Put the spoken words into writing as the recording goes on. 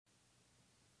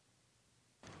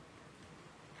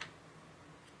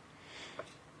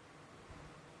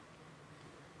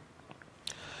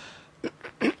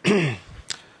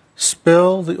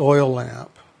Spill the oil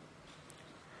lamp.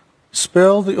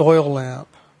 Spill the oil lamp.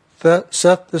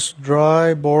 Set this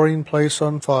dry, boring place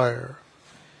on fire.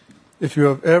 If you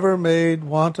have ever made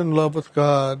wanton love with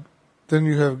God, then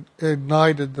you have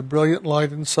ignited the brilliant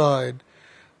light inside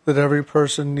that every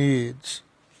person needs.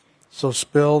 So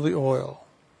spill the oil.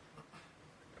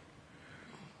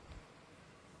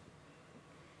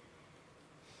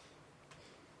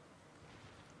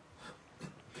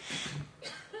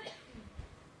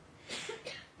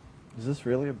 Is this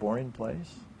really a boring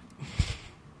place?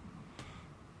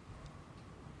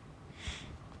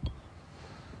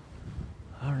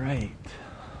 All right.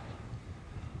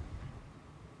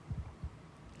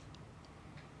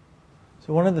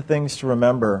 So one of the things to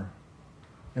remember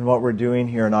in what we're doing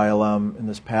here in ILM, in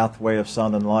this pathway of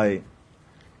sound and light,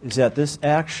 is that this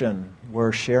action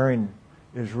we're sharing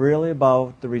is really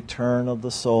about the return of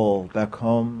the soul back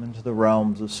home into the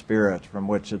realms of spirit from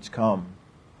which it's come.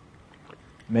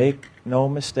 Make no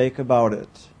mistake about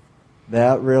it.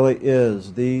 That really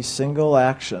is the single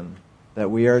action that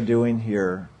we are doing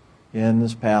here in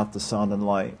this path to sound and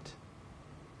light.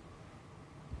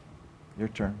 Your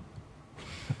turn.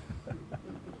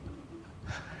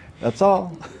 That's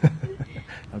all.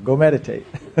 Now go meditate.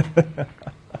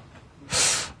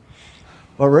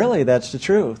 But really, that's the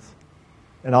truth.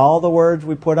 And all the words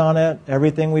we put on it,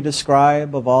 everything we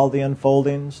describe of all the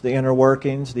unfoldings, the inner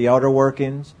workings, the outer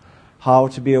workings, how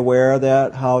to be aware of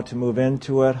that, how to move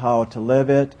into it, how to live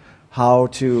it, how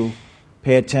to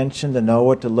pay attention, to know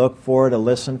what to look for, to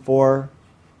listen for.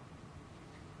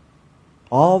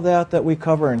 All that we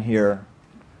cover in here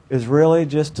is really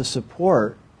just to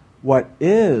support what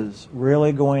is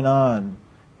really going on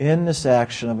in this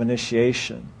action of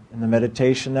initiation, in the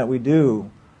meditation that we do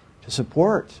to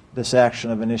support this action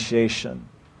of initiation.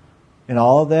 And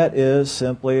all of that is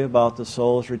simply about the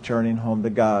soul's returning home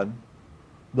to God.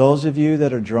 Those of you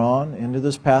that are drawn into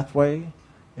this pathway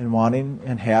and wanting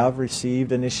and have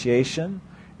received initiation,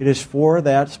 it is for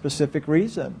that specific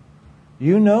reason.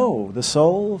 You know, the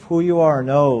soul of who you are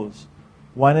knows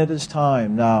when it is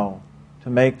time now to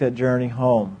make that journey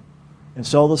home. And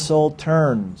so the soul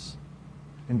turns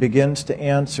and begins to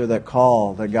answer that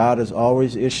call that God is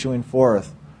always issuing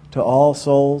forth to all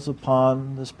souls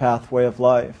upon this pathway of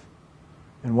life.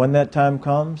 And when that time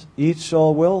comes, each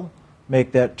soul will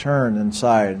make that turn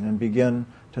inside and begin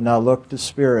to now look to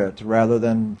spirit rather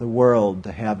than the world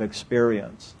to have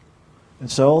experience.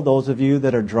 And so those of you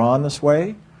that are drawn this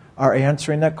way are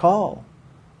answering that call.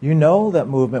 You know that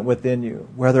movement within you,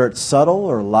 whether it's subtle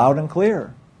or loud and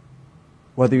clear.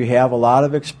 Whether you have a lot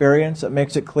of experience that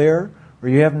makes it clear or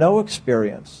you have no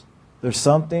experience, there's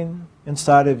something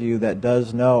inside of you that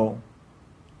does know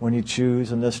when you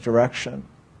choose in this direction.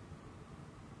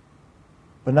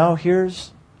 But now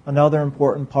here's another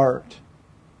important part.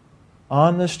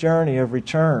 On this journey of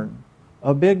return,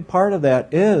 a big part of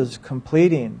that is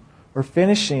completing or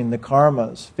finishing the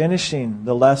karmas, finishing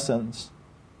the lessons,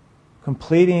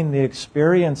 completing the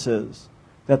experiences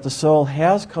that the soul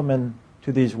has come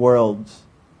into these worlds,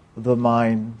 the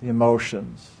mind, the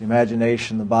emotions, the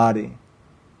imagination, the body,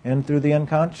 and through the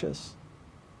unconscious.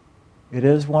 It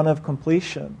is one of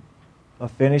completion,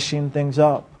 of finishing things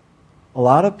up. A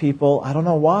lot of people, I don't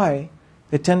know why,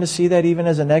 they tend to see that even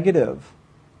as a negative.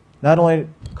 Not only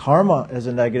karma as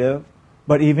a negative,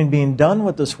 but even being done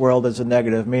with this world as a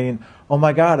negative, meaning, oh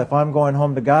my God, if I'm going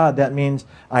home to God, that means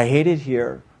I hate it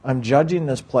here. I'm judging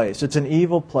this place. It's an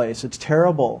evil place. It's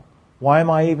terrible. Why am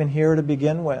I even here to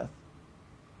begin with?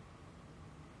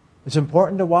 It's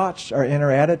important to watch our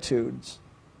inner attitudes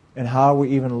and how we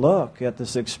even look at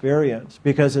this experience,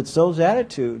 because it's those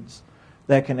attitudes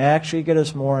that can actually get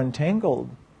us more entangled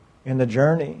in the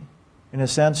journey, in a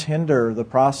sense hinder the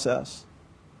process.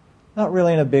 Not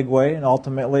really in a big way, and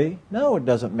ultimately, no, it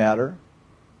doesn't matter.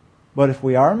 But if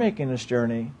we are making this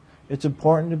journey, it's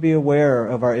important to be aware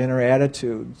of our inner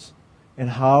attitudes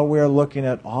and how we are looking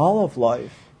at all of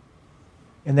life.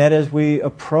 And that as we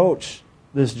approach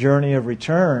this journey of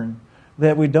return,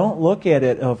 that we don't look at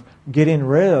it of getting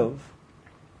rid of,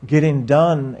 getting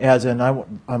done as in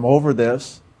I'm over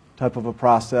this type of a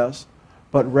process,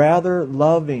 but rather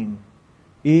loving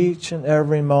each and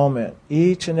every moment,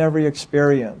 each and every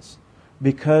experience,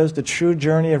 because the true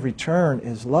journey of return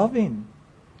is loving.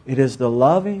 It is the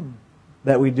loving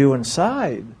that we do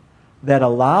inside that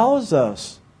allows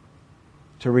us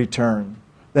to return,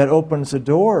 that opens the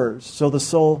doors so the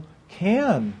soul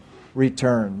can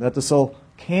return, that the soul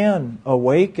can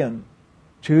awaken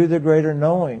to the greater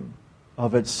knowing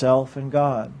of itself and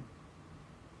God.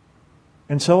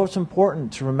 And so it's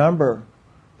important to remember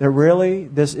that really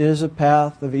this is a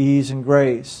path of ease and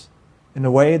grace. And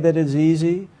the way that is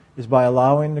easy is by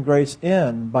allowing the grace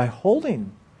in, by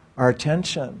holding our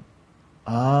attention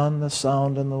on the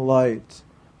sound and the light.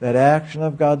 That action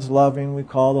of God's loving we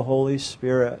call the Holy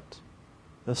Spirit,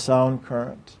 the sound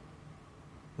current,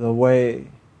 the way,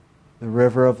 the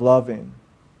river of loving.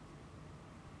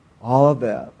 All of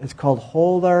that. It's called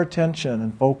hold our attention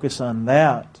and focus on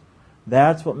that.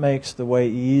 That's what makes the way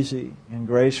easy and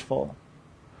graceful.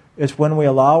 It's when we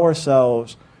allow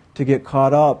ourselves to get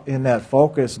caught up in that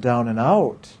focus down and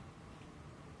out,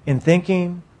 in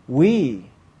thinking we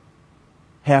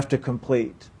have to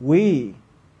complete, we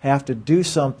have to do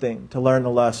something to learn the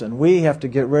lesson, we have to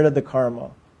get rid of the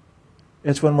karma.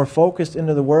 It's when we're focused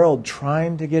into the world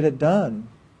trying to get it done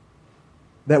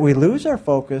that we lose our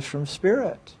focus from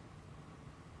Spirit.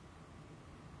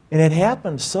 And it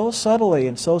happens so subtly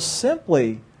and so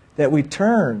simply that we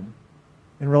turn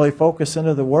and really focus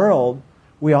into the world,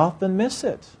 we often miss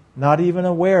it, not even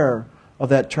aware of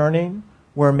that turning,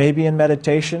 where maybe in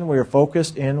meditation we are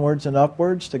focused inwards and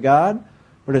upwards to God,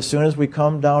 but as soon as we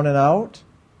come down and out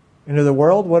into the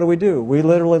world, what do? We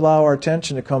literally allow our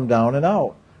attention to come down and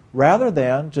out, rather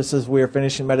than, just as we are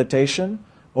finishing meditation,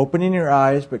 opening your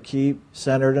eyes but keep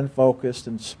centered and focused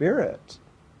in Spirit.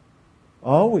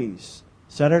 Always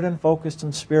centered and focused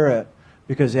in Spirit,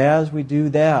 because as we do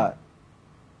that,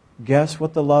 guess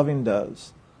what the loving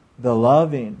does? The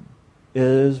loving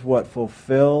is what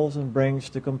fulfills and brings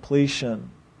to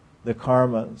completion the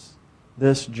karmas,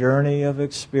 this journey of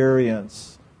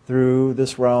experience through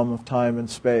this realm of time and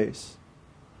space.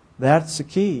 That's the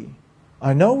key.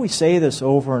 I know we say this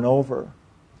over and over,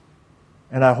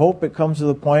 and I hope it comes to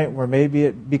the point where maybe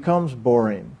it becomes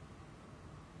boring.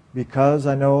 Because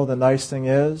I know the nice thing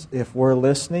is, if we're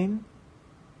listening,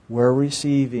 we're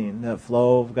receiving that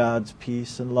flow of God's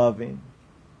peace and loving.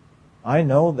 I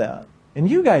know that. And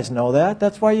you guys know that.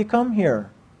 That's why you come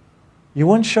here. You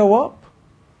wouldn't show up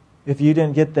if you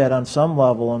didn't get that on some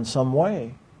level, in some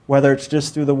way. Whether it's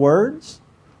just through the words,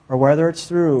 or whether it's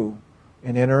through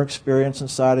an inner experience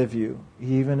inside of you,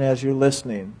 even as you're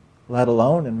listening, let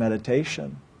alone in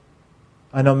meditation.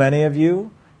 I know many of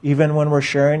you, even when we're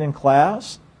sharing in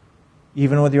class,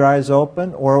 even with your eyes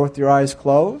open or with your eyes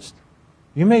closed,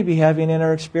 you may be having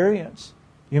inner experience.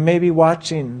 You may be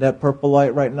watching that purple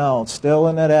light right now, still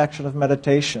in that action of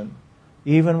meditation,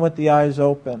 even with the eyes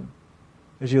open,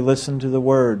 as you listen to the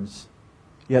words.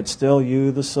 Yet still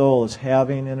you, the soul, is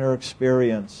having inner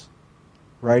experience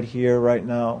right here, right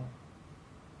now.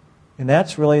 And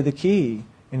that's really the key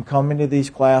in coming to these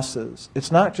classes.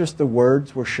 It's not just the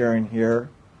words we're sharing here.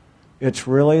 It's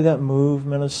really that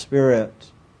movement of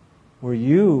Spirit, where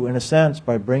you, in a sense,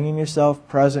 by bringing yourself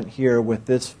present here with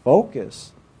this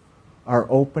focus, are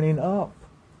opening up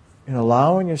and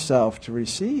allowing yourself to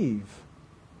receive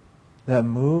that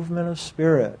movement of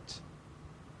Spirit,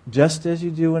 just as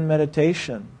you do in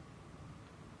meditation.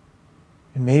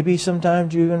 And maybe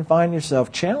sometimes you even find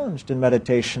yourself challenged in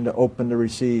meditation to open to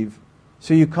receive.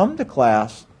 So you come to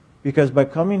class because by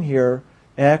coming here,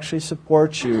 it actually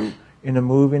supports you in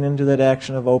moving into that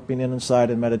action of opening inside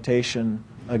in meditation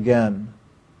again.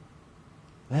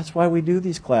 That's why we do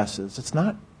these classes. It's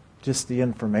not just the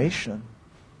information.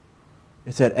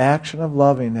 It's that action of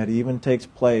loving that even takes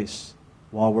place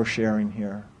while we're sharing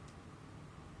here.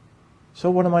 So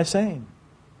what am I saying?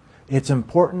 It's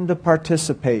important to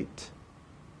participate.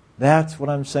 That's what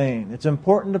I'm saying. It's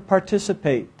important to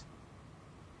participate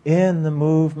in the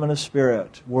movement of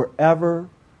Spirit, wherever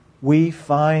we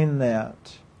find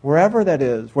that. Wherever that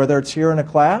is, whether it's here in a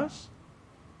class,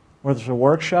 whether it's a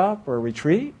workshop or a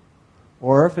retreat,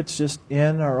 or if it's just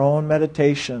in our own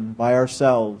meditation by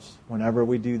ourselves, whenever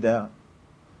we do that.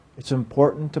 It's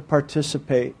important to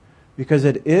participate, because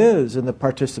it is in the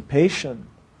participation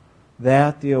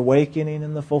that the awakening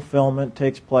and the fulfillment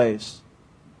takes place.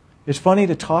 It's funny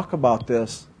to talk about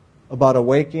this, about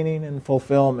awakening and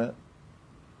fulfillment,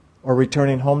 or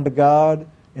returning home to God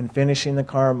and finishing the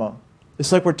karma.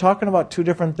 It's like we're talking about two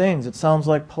different things. It sounds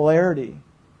like polarity.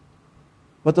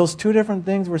 But those two different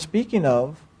things we're speaking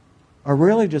of are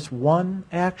really just one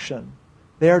action.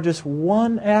 They are just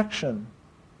one action.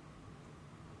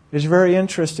 It's very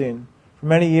interesting. For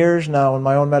many years now in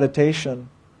my own meditation,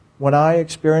 when I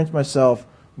experience myself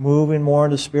moving more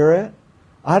into Spirit,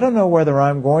 I don't know whether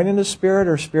I'm going into Spirit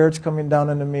or Spirit's coming down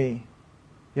into me.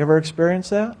 You ever experience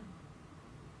that?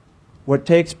 What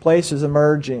takes place is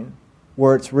emerging,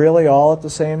 where it's really all at the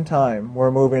same time.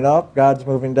 We're moving up, God's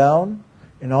moving down,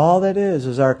 and all that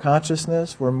is our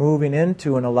consciousness. We're moving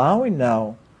into and allowing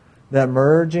now that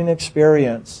merging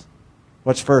experience.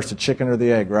 What's first, the chicken or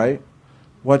the egg, right?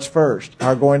 What's first,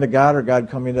 our going to God or God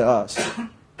coming to us?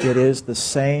 It is the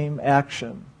same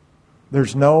action.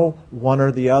 There's no one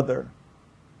or the other.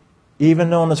 Even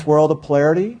though in this world of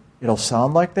polarity, it'll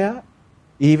sound like that.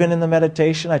 Even in the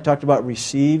meditation, I talked about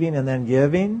receiving and then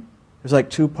giving. There's like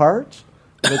two parts,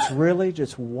 but it's really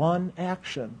just one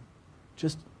action.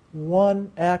 Just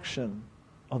one action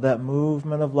of that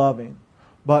movement of loving.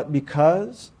 But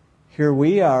because here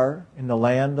we are in the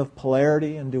land of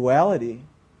polarity and duality,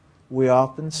 we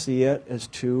often see it as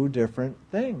two different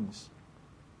things.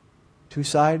 Two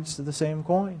sides to the same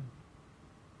coin.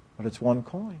 But it's one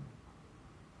coin.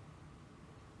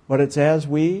 But it's as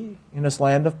we, in this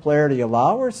land of polarity,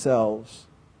 allow ourselves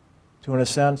to, in a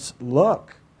sense,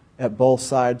 look at both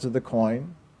sides of the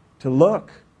coin, to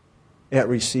look at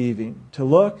receiving, to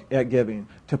look at giving,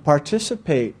 to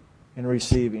participate in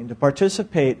receiving, to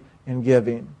participate in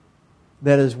giving,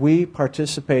 that as we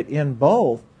participate in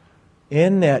both,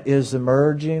 in that is the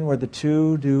merging where the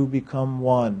two do become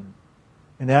one.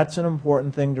 And that's an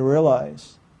important thing to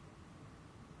realize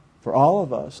for all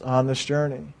of us on this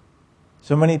journey.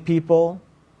 So many people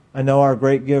I know are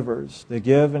great givers. They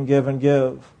give and give and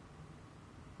give.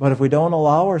 But if we don't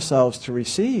allow ourselves to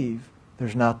receive,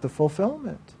 there's not the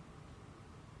fulfillment.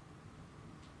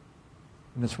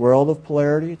 In this world of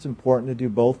polarity, it's important to do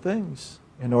both things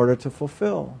in order to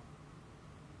fulfill.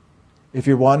 If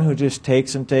you're one who just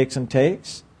takes and takes and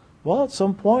takes, well, at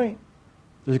some point,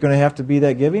 there's going to have to be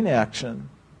that giving action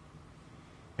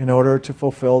in order to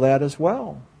fulfill that as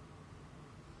well.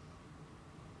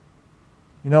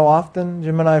 You know, often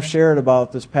Jim and I have shared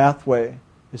about this pathway.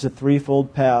 It's a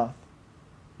threefold path.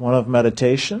 One of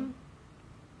meditation,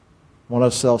 one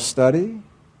of self-study,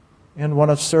 and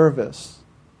one of service.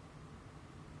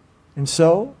 And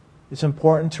so, it's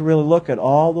important to really look at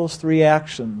all those three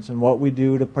actions and what we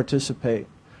do to participate.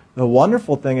 The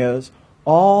wonderful thing is,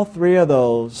 all three of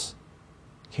those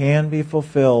can be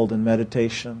fulfilled in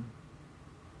meditation.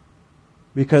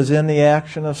 Because in the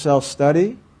action of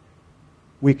self-study,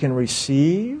 we can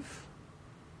receive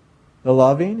the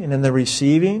loving, and in the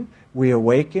receiving, we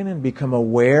awaken and become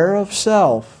aware of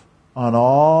self on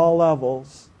all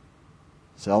levels.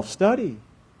 Self-study,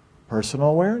 personal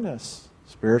awareness,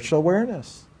 spiritual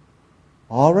awareness,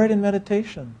 all right in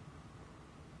meditation.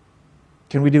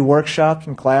 Can we do workshops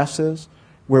and classes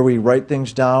where we write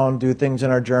things down, do things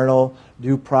in our journal,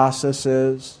 do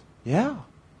processes? Yeah.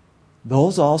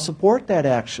 Those all support that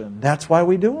action. That's why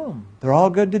we do them. They're all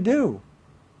good to do.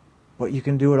 But you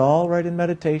can do it all right in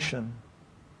meditation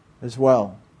as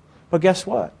well. But guess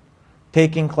what?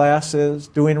 Taking classes,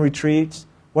 doing retreats,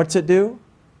 what's it do?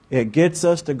 It gets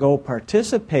us to go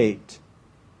participate.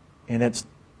 And it's,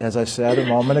 as I said a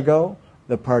moment ago,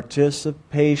 the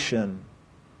participation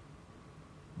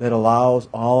that allows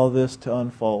all of this to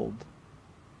unfold.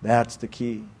 That's the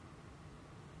key.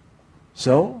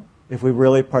 So, if we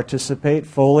really participate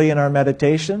fully in our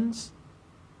meditations,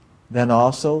 then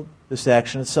also this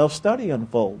action of self-study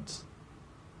unfolds.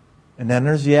 And then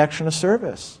there's the action of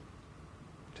service.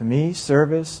 To me,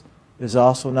 service is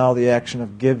also now the action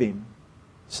of giving.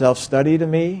 Self-study to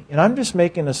me, and I'm just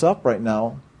making this up right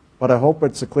now, but I hope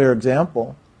it's a clear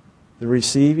example. The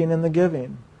receiving and the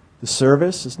giving. The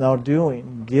service is now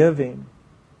doing, giving.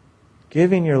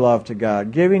 Giving your love to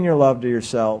God, giving your love to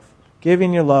yourself,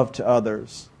 giving your love to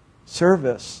others.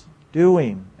 Service,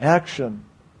 doing, action.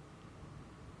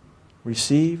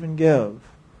 Receive and give.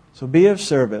 So be of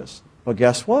service. But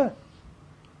guess what?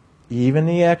 Even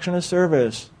the action of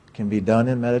service can be done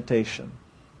in meditation.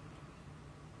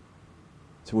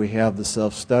 So we have the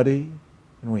self-study,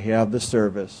 and we have the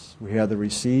service. We have the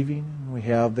receiving, and we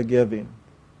have the giving.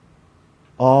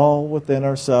 All within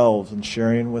ourselves and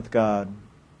sharing with God.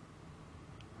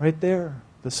 Right there,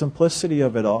 the simplicity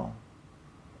of it all.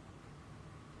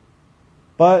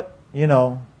 But, you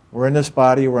know, we're in this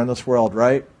body, we're in this world,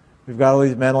 right? We've got all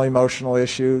these mental, emotional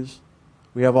issues.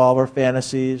 We have all of our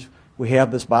fantasies. We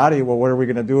have this body. Well, what are we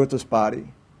going to do with this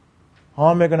body? How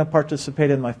am I going to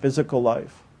participate in my physical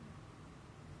life?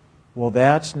 Well,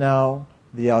 that's now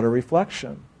the outer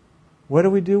reflection. What do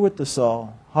we do with the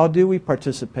soul? How do we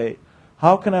participate?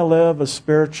 How can I live a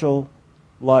spiritual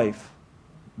life?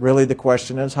 Really, the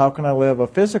question is, how can I live a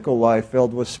physical life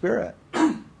filled with spirit?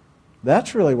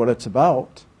 That's really what it's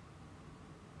about.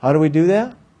 How do we do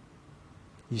that?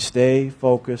 You stay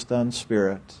focused on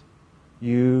spirit.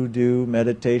 You do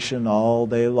meditation all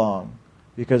day long.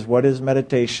 Because what is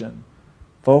meditation?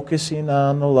 Focusing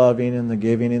on the loving and the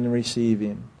giving and the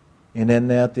receiving. And in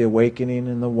that, the awakening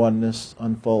and the oneness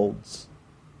unfolds.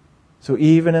 So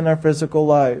even in our physical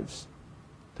lives,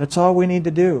 that's all we need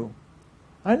to do.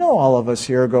 I know all of us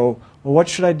here go, well, what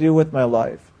should I do with my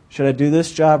life? Should I do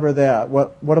this job or that?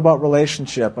 What about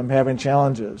relationship? I'm having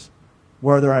challenges.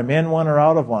 Whether I'm in one or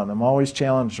out of one, I'm always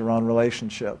challenged around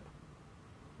relationship.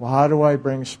 Well, how do I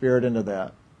bring Spirit into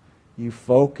that? You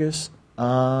focus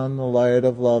on the light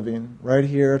of loving right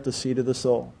here at the seat of the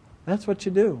soul. That's what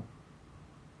you do.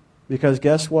 Because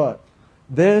guess what?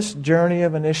 This journey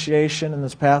of initiation and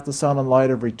this path of sound and light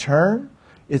of return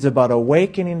is about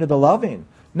awakening to the loving.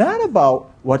 Not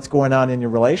about what's going on in your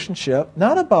relationship.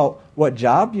 Not about what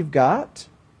job you've got.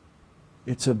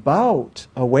 It's about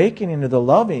awakening to the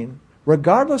loving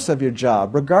regardless of your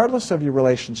job, regardless of your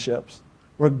relationships,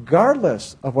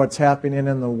 regardless of what's happening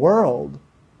in the world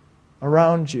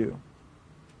around you.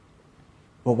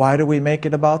 Well, why do we make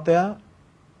it about that?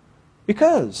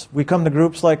 Because we come to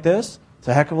groups like this, it's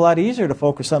a heck of a lot easier to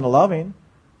focus on the loving.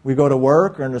 We go to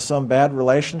work or into some bad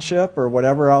relationship or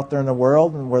whatever out there in the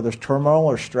world and where there's turmoil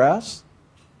or stress.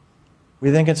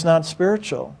 We think it's not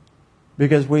spiritual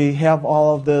because we have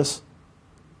all of this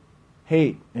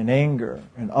hate and anger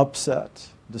and upset,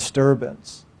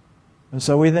 disturbance. And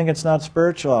so we think it's not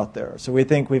spiritual out there. So we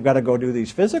think we've got to go do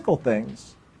these physical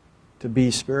things to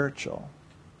be spiritual.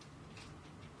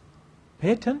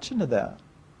 Pay attention to that.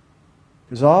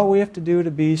 Because all we have to do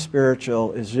to be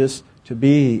spiritual is just to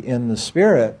be in the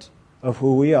spirit of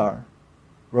who we are,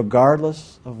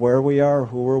 regardless of where we are, or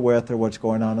who we're with, or what's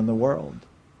going on in the world.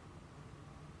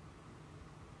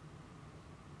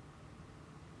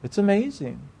 It's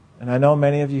amazing. And I know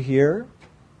many of you here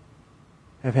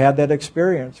have had that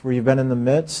experience where you've been in the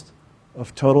midst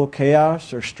of total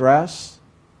chaos or stress,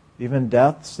 even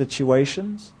death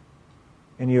situations,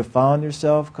 and you have found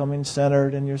yourself coming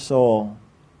centered in your soul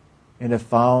and have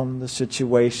found the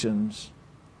situations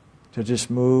to just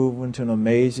move into an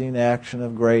amazing action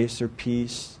of grace or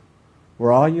peace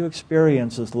where all you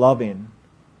experience is loving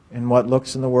in what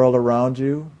looks in the world around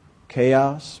you,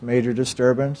 chaos, major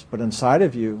disturbance, but inside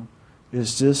of you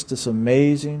is just this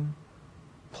amazing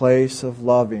place of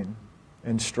loving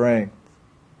and strength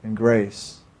and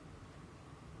grace.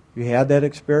 You had that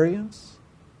experience?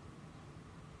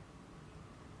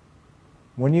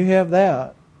 When you have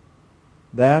that,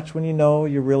 that's when you know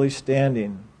you're really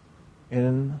standing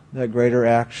in that greater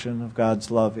action of God's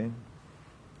loving.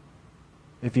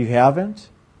 If you haven't,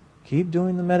 keep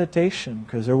doing the meditation,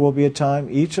 because there will be a time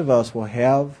each of us will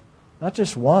have not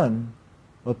just one,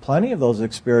 but plenty of those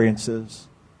experiences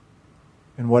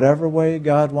in whatever way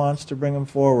God wants to bring them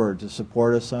forward to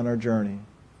support us on our journey.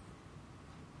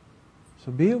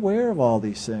 So be aware of all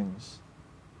these things.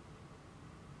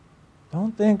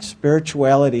 Don't think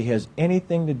spirituality has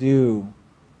anything to do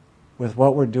with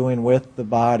what we're doing with the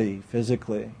body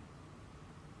physically.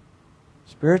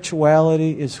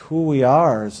 Spirituality is who we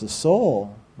are as the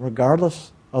soul,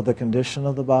 regardless of the condition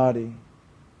of the body.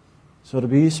 So to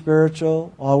be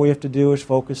spiritual, all we have to do is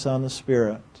focus on the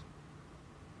Spirit.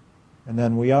 And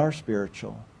then we are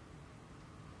spiritual.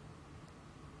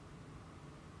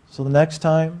 So the next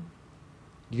time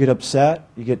you get upset,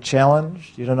 you get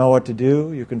challenged, you don't know what to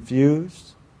do, you're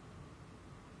confused,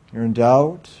 you're in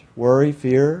doubt, worry,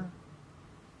 fear,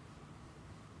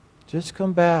 just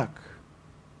come back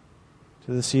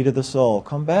to the seat of the soul.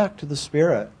 Come back to the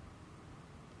Spirit.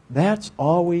 That's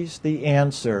always the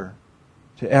answer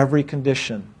to every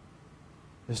condition,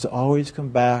 is to always come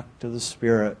back to the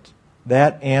Spirit.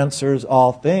 That answers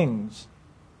all things.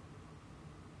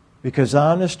 Because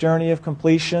on this journey of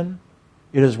completion,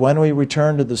 it is when we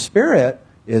return to the Spirit,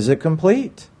 is it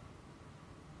complete?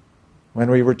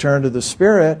 When we return to the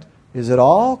Spirit, is it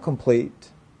all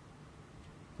complete?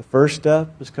 The first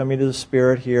step is coming to the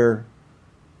Spirit here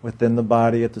within the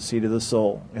body at the seat of the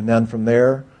soul. And then from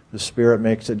there, the Spirit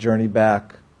makes a journey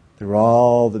back through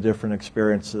all the different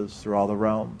experiences, through all the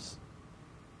realms.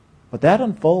 But that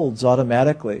unfolds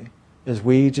automatically as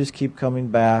we just keep coming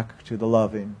back to the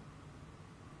loving.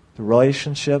 The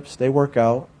relationships, they work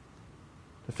out.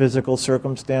 The physical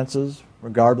circumstances,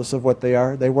 regardless of what they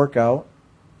are, they work out.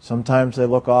 Sometimes they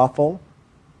look awful.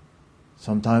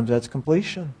 Sometimes that's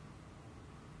completion.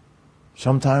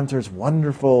 Sometimes there's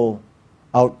wonderful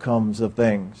outcomes of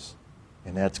things,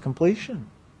 and that's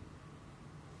completion.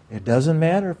 It doesn't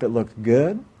matter if it looks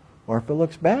good or if it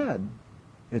looks bad.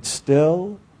 It's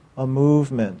still a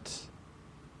movement,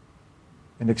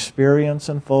 an experience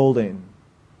unfolding,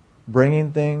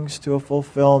 bringing things to a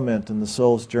fulfillment in the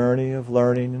soul's journey of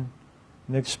learning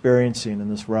and experiencing in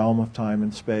this realm of time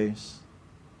and space.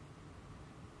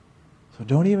 So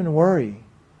don't even worry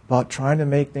about trying to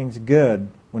make things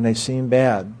good when they seem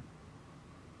bad.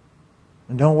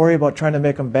 And don't worry about trying to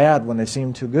make them bad when they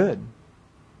seem too good.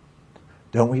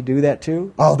 Don't we do that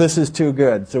too? Oh, this is too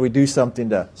good. So we do something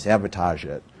to sabotage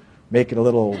it, make it a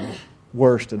little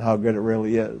worse than how good it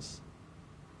really is.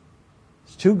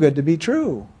 It's too good to be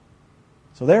true.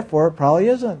 So therefore, it probably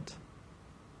isn't.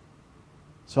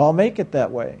 So I'll make it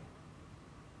that way.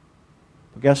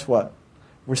 But guess what?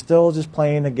 We're still just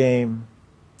playing a game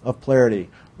of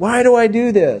polarity. Why do I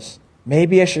do this?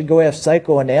 Maybe I should go have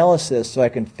psychoanalysis so I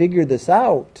can figure this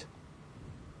out.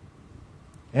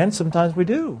 And sometimes we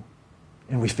do.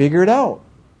 And we figure it out.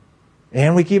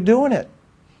 And we keep doing it.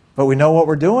 But we know what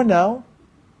we're doing now.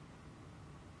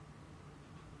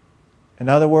 In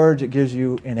other words, it gives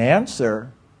you an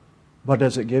answer, but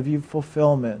does it give you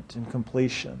fulfillment and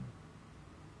completion?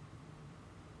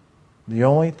 The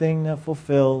only thing that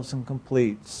fulfills and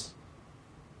completes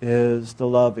is the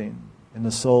loving and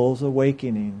the soul's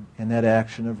awakening and that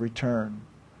action of return.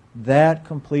 That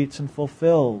completes and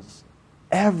fulfills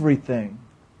everything.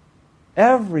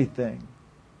 Everything.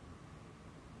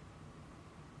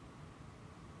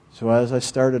 So as I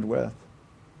started with,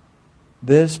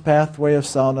 this pathway of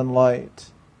sound and light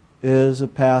is a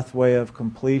pathway of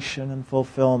completion and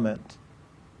fulfillment.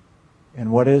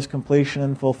 And what is completion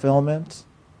and fulfillment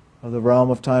of the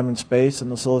realm of time and space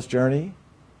and the soul's journey?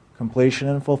 Completion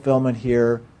and fulfillment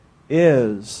here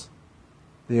is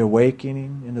the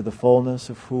awakening into the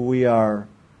fullness of who we are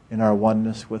in our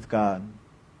oneness with God.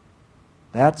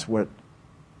 That's what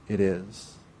it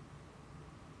is.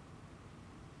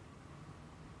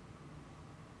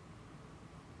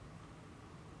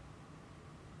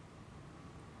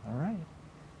 All right.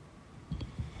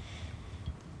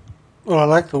 Well, I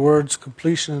like the words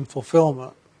completion and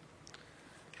fulfillment.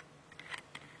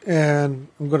 And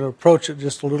I'm going to approach it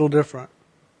just a little different.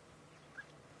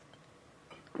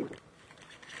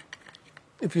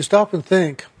 If you stop and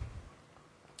think,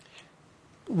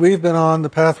 we've been on the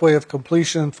pathway of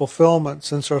completion and fulfillment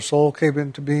since our soul came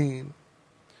into being.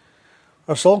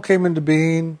 Our soul came into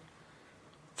being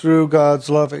through God's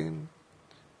loving.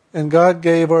 And God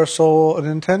gave our soul an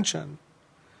intention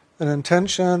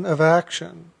of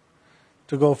action,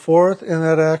 to go forth in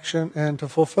that action and to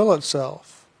fulfill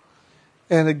itself.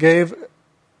 And it gave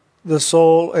the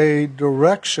soul a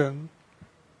direction,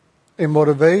 a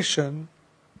motivation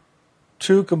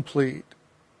to complete,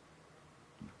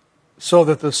 so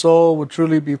that the soul would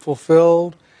truly be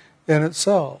fulfilled in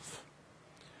itself.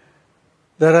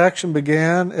 That action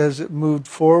began as it moved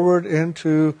forward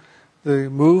into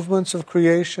the movements of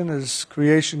creation, as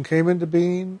creation came into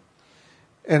being,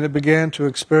 and it began to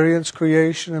experience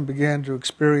creation and began to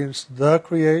experience the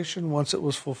creation once it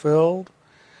was fulfilled.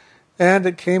 And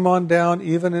it came on down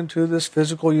even into this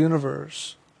physical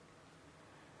universe.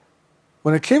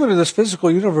 When it came into this physical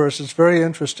universe, it's very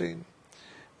interesting.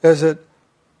 As it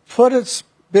put its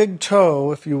big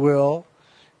toe, if you will,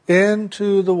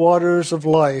 into the waters of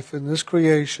life in this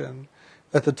creation,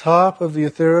 at the top of the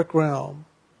etheric realm,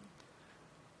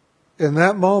 in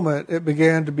that moment, it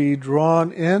began to be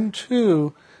drawn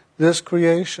into this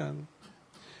creation.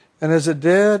 And as it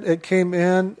did, it came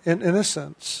in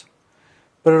innocence.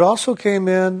 But it also came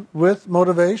in with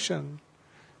motivation.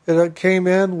 It came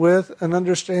in with an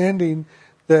understanding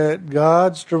that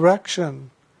God's direction,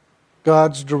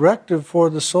 God's directive for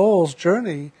the soul's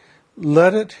journey,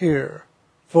 led it here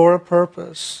for a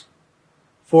purpose,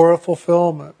 for a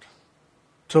fulfillment,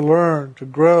 to learn, to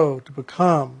grow, to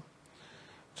become.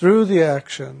 Through the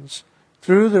actions,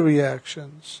 through the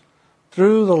reactions,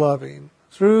 through the loving,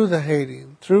 through the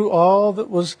hating, through all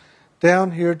that was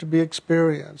down here to be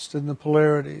experienced in the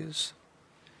polarities.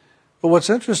 But what's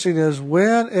interesting is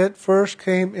when it first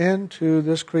came into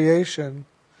this creation,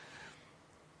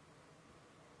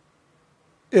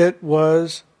 it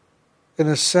was, in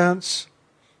a sense,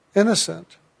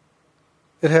 innocent.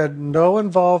 It had no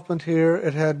involvement here.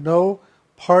 It had no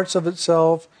parts of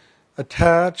itself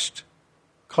attached,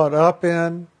 caught up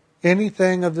in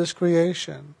anything of this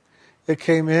creation. It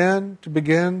came in to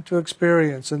begin to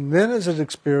experience, and then as it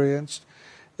experienced,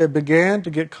 it began to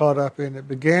get caught up in, it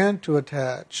began to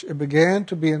attach, it began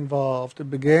to be involved, it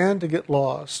began to get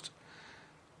lost.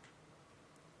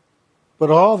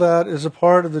 But all that is a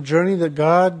part of the journey that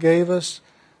God gave us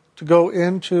to go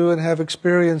into and have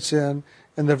experience in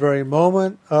the very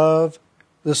moment of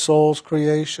the soul's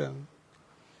creation.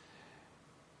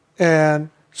 And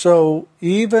so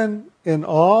even in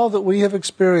all that we have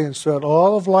experienced throughout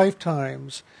all of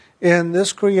lifetimes in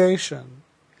this creation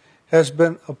has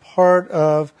been a part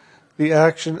of the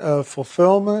action of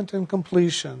fulfillment and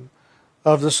completion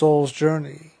of the soul's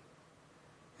journey.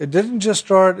 It didn't just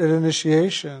start at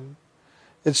initiation.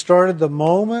 It started the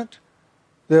moment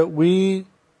that we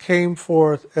came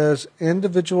forth as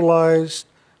individualized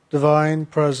divine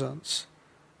presence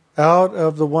out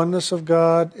of the oneness of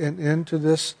God and into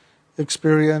this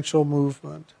experiential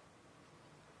movement.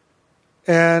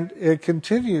 And it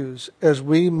continues as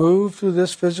we move through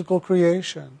this physical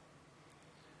creation.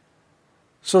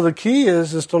 So the key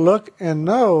is to look and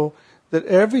know that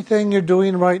everything you're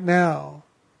doing right now,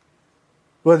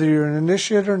 whether you're an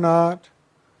initiate or not,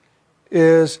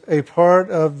 is a part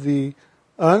of the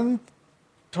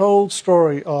untold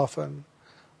story often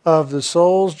of the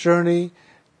soul's journey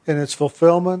and its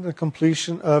fulfillment and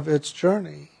completion of its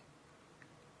journey.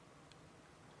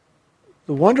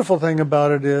 The wonderful thing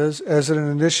about it is, as an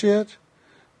initiate,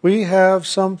 we have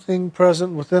something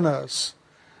present within us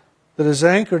that is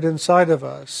anchored inside of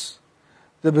us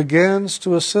that begins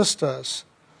to assist us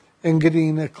in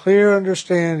getting a clear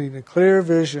understanding, a clear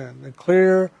vision, a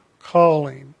clear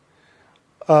calling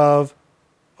of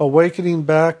awakening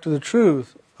back to the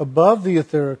truth above the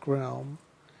etheric realm,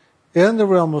 in the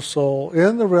realm of soul,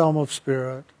 in the realm of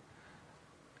spirit,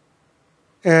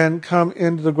 and come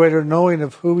into the greater knowing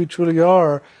of who we truly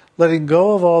are, letting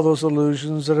go of all those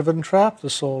illusions that have entrapped the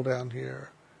soul down here.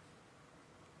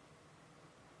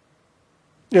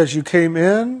 As you came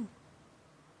in,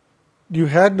 you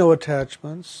had no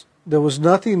attachments. There was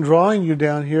nothing drawing you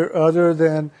down here other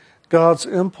than God's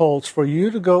impulse for you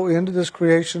to go into this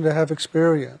creation to have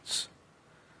experience.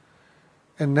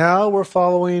 And now we're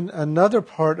following another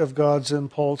part of God's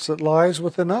impulse that lies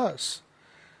within us,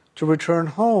 to return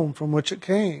home from which it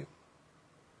came.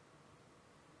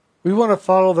 We want to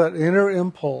follow that inner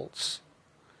impulse,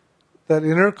 that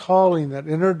inner calling, that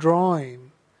inner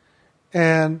drawing,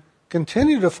 and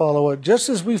continue to follow it just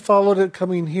as we followed it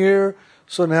coming here,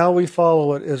 so now we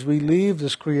follow it as we leave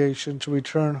this creation to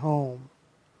return home.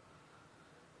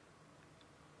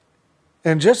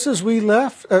 And just as we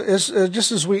left,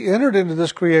 just as we entered into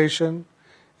this creation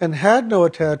and had no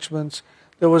attachments,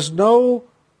 there was no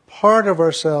part of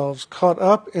ourselves caught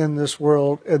up in this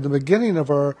world at the beginning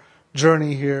of our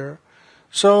journey here.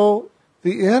 So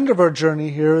the end of our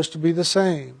journey here is to be the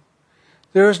same.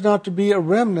 There is not to be a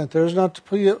remnant. There is not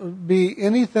to be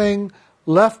anything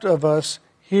left of us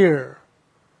here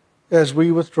as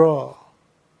we withdraw.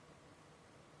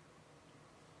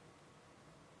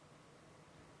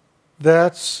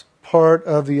 That's part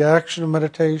of the action of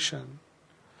meditation.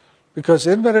 Because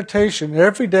in meditation,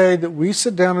 every day that we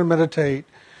sit down and meditate,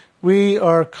 we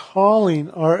are calling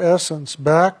our essence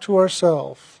back to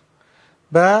ourself,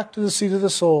 back to the seat of the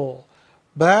soul,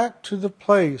 back to the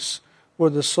place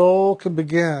where the soul can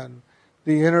begin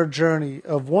the inner journey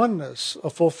of oneness,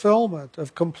 of fulfillment,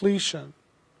 of completion.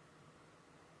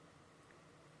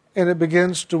 And it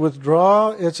begins to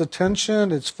withdraw its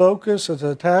attention, its focus, its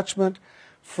attachment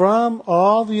from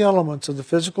all the elements of the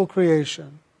physical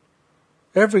creation,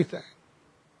 everything,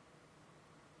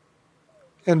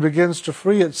 and begins to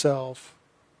free itself.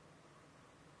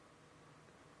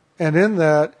 And in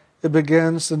that, it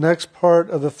begins the next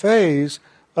part of the phase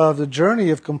of the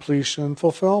journey of completion and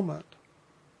fulfillment.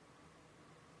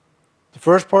 The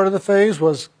first part of the phase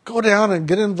was go down and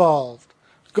get involved.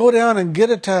 Go down and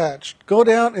get attached. Go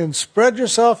down and spread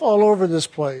yourself all over this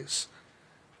place.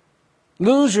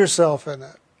 Lose yourself in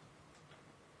it.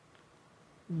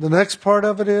 The next part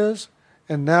of it is,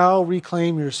 and now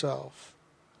reclaim yourself.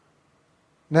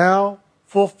 Now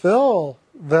fulfill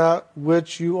that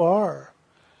which you are.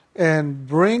 And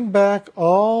bring back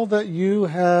all that you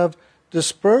have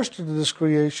dispersed into this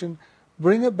creation.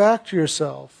 Bring it back to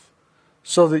yourself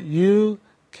so that you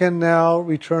can now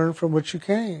return from which you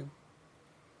came.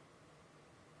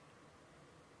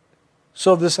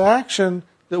 So this action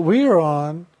that we are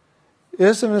on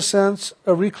is, in a sense,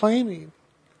 a reclaiming.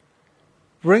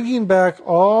 Bringing back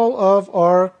all of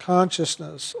our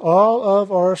consciousness, all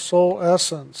of our soul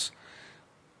essence,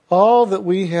 all that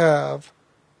we have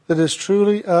that is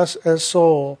truly us as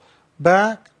soul,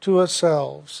 back to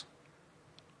ourselves.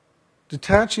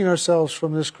 Detaching ourselves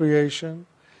from this creation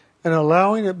and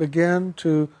allowing it begin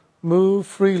to move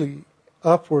freely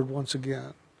upward once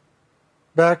again,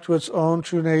 back to its own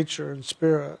true nature and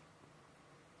spirit.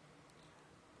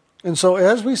 And so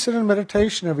as we sit in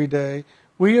meditation every day,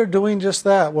 we are doing just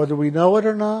that, whether we know it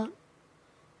or not.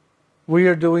 We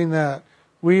are doing that.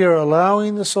 We are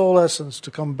allowing the soul essence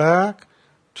to come back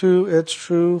to its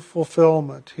true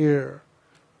fulfillment here,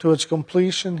 to its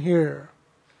completion here,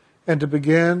 and to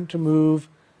begin to move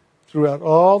throughout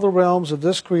all the realms of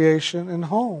this creation and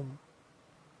home.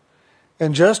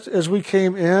 And just as we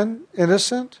came in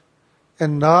innocent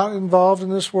and not involved in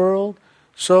this world,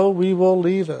 so we will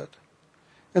leave it.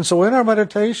 And so in our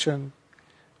meditation,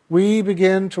 we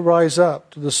begin to rise up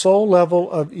to the soul level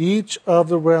of each of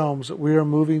the realms that we are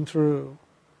moving through.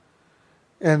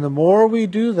 And the more we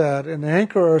do that and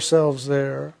anchor ourselves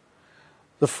there,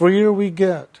 the freer we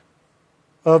get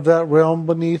of that realm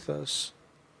beneath us.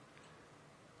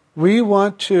 We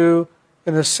want to,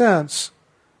 in a sense,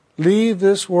 leave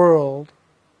this world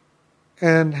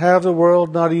and have the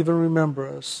world not even remember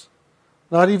us,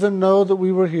 not even know that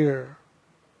we were here.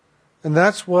 And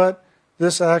that's what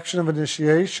this action of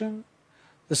initiation,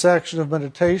 this action of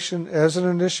meditation as an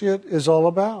initiate is all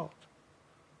about.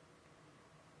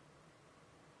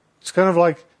 It's kind of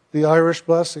like the Irish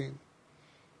blessing,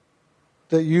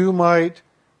 that you might,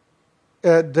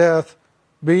 at death,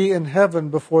 be in heaven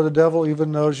before the devil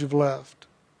even knows you've left.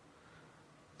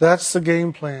 That's the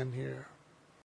game plan here.